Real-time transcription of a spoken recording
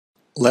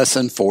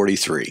Lesson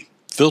 43,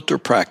 Filter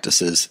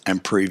Practices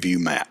and Preview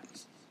Map.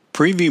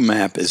 Preview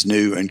Map is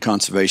new in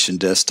Conservation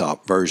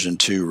Desktop version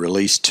 2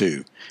 Release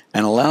 2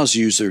 and allows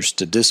users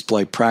to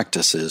display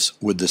practices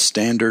with the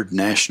standard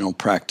national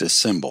practice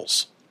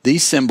symbols.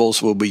 These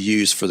symbols will be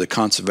used for the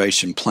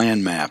Conservation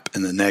Plan Map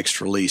in the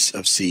next release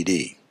of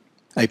CD.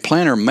 A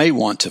planner may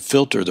want to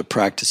filter the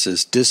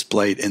practices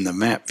displayed in the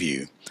map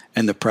view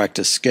and the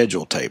practice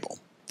schedule table.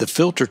 The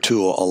filter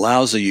tool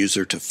allows a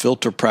user to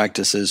filter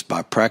practices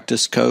by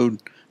practice code,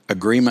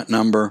 agreement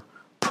number,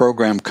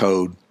 program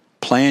code,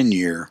 plan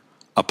year,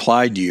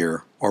 applied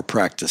year, or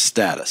practice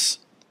status.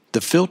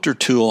 The filter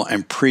tool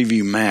and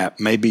preview map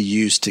may be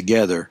used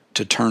together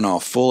to turn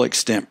off full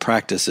extent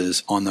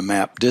practices on the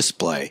map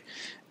display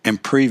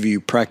and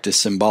preview practice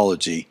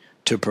symbology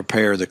to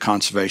prepare the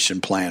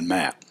conservation plan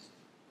map.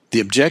 The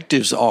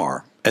objectives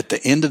are, at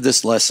the end of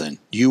this lesson,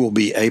 you will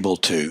be able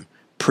to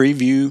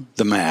preview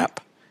the map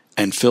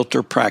and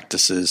filter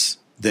practices,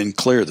 then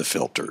clear the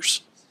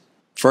filters.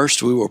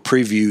 First, we will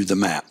preview the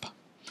map.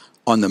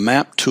 On the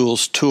Map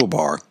Tools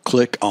toolbar,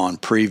 click on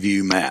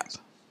Preview Map.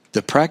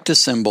 The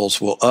practice symbols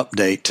will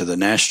update to the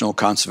National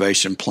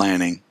Conservation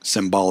Planning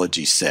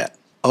symbology set.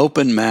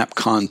 Open Map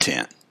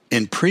Content.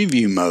 In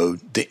preview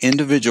mode, the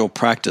individual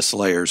practice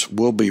layers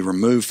will be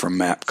removed from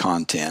map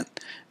content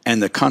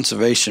and the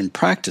Conservation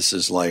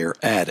Practices layer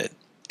added.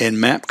 In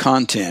Map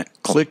Content,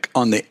 click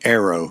on the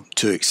arrow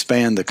to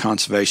expand the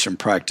Conservation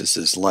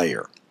Practices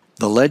layer.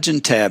 The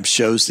Legend tab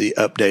shows the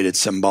updated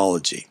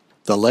symbology.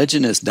 The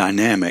legend is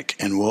dynamic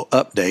and will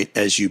update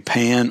as you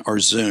pan or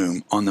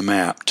zoom on the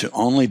map to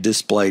only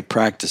display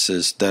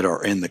practices that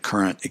are in the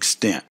current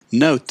extent.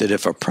 Note that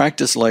if a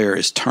practice layer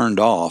is turned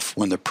off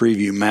when the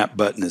Preview Map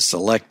button is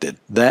selected,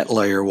 that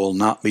layer will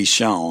not be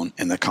shown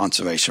in the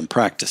Conservation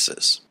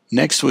Practices.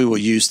 Next, we will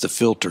use the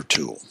Filter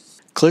tool.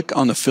 Click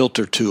on the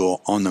Filter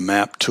tool on the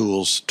Map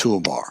Tools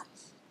toolbar.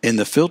 In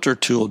the Filter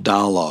tool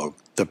dialog,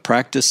 the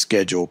Practice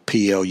Schedule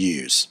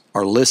PLUs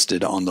are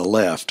listed on the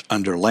left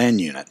under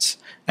Land Units,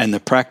 and the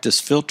Practice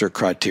Filter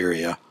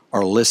criteria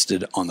are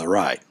listed on the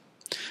right.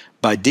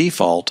 By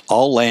default,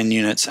 all land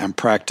units and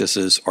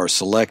practices are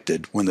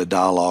selected when the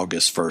dialog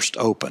is first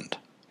opened.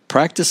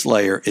 Practice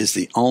Layer is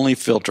the only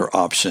filter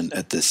option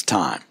at this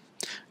time.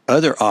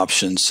 Other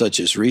options such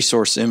as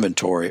Resource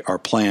Inventory are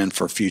planned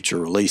for future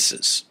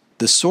releases.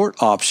 The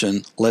Sort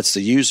option lets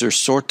the user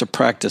sort the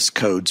practice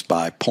codes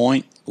by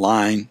point,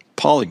 line,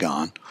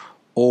 polygon,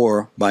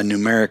 or by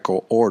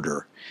numerical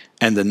order,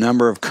 and the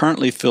number of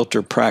currently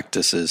filtered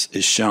practices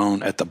is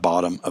shown at the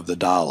bottom of the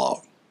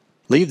dialog.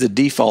 Leave the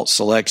default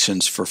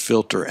selections for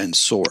Filter and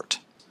Sort.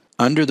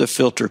 Under the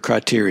Filter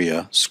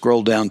criteria,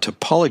 scroll down to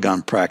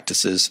Polygon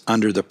Practices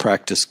under the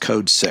Practice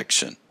Code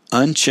section.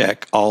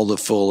 Uncheck all the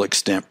full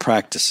extent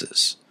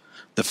practices,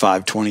 the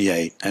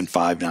 528 and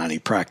 590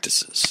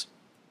 practices.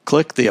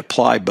 Click the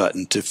Apply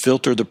button to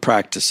filter the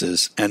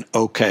practices and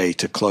OK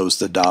to close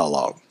the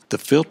dialog. The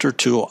Filter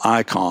tool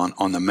icon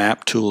on the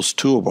Map Tools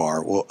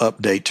toolbar will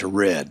update to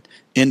red,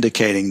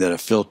 indicating that a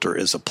filter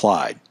is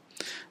applied.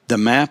 The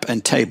map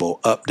and table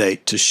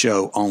update to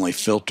show only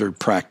filtered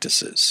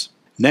practices.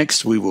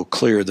 Next, we will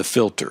clear the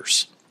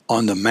filters.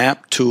 On the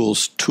Map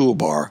Tools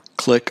toolbar,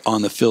 click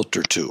on the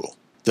Filter tool.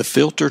 The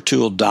Filter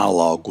tool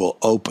dialog will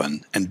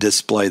open and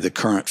display the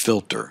current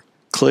filter.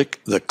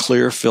 Click the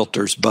Clear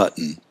Filters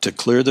button to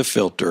clear the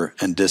filter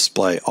and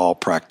display all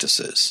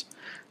practices.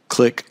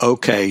 Click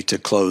OK to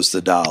close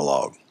the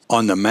dialog.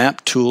 On the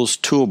Map Tools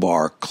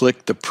toolbar,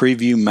 click the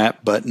Preview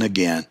Map button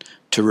again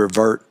to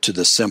revert to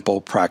the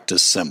simple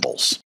practice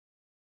symbols.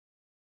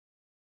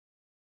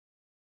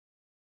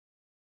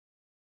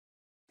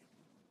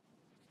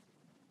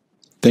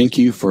 Thank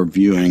you for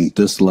viewing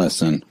this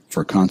lesson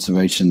for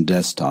Conservation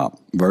Desktop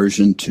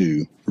version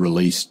 2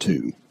 Release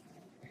 2.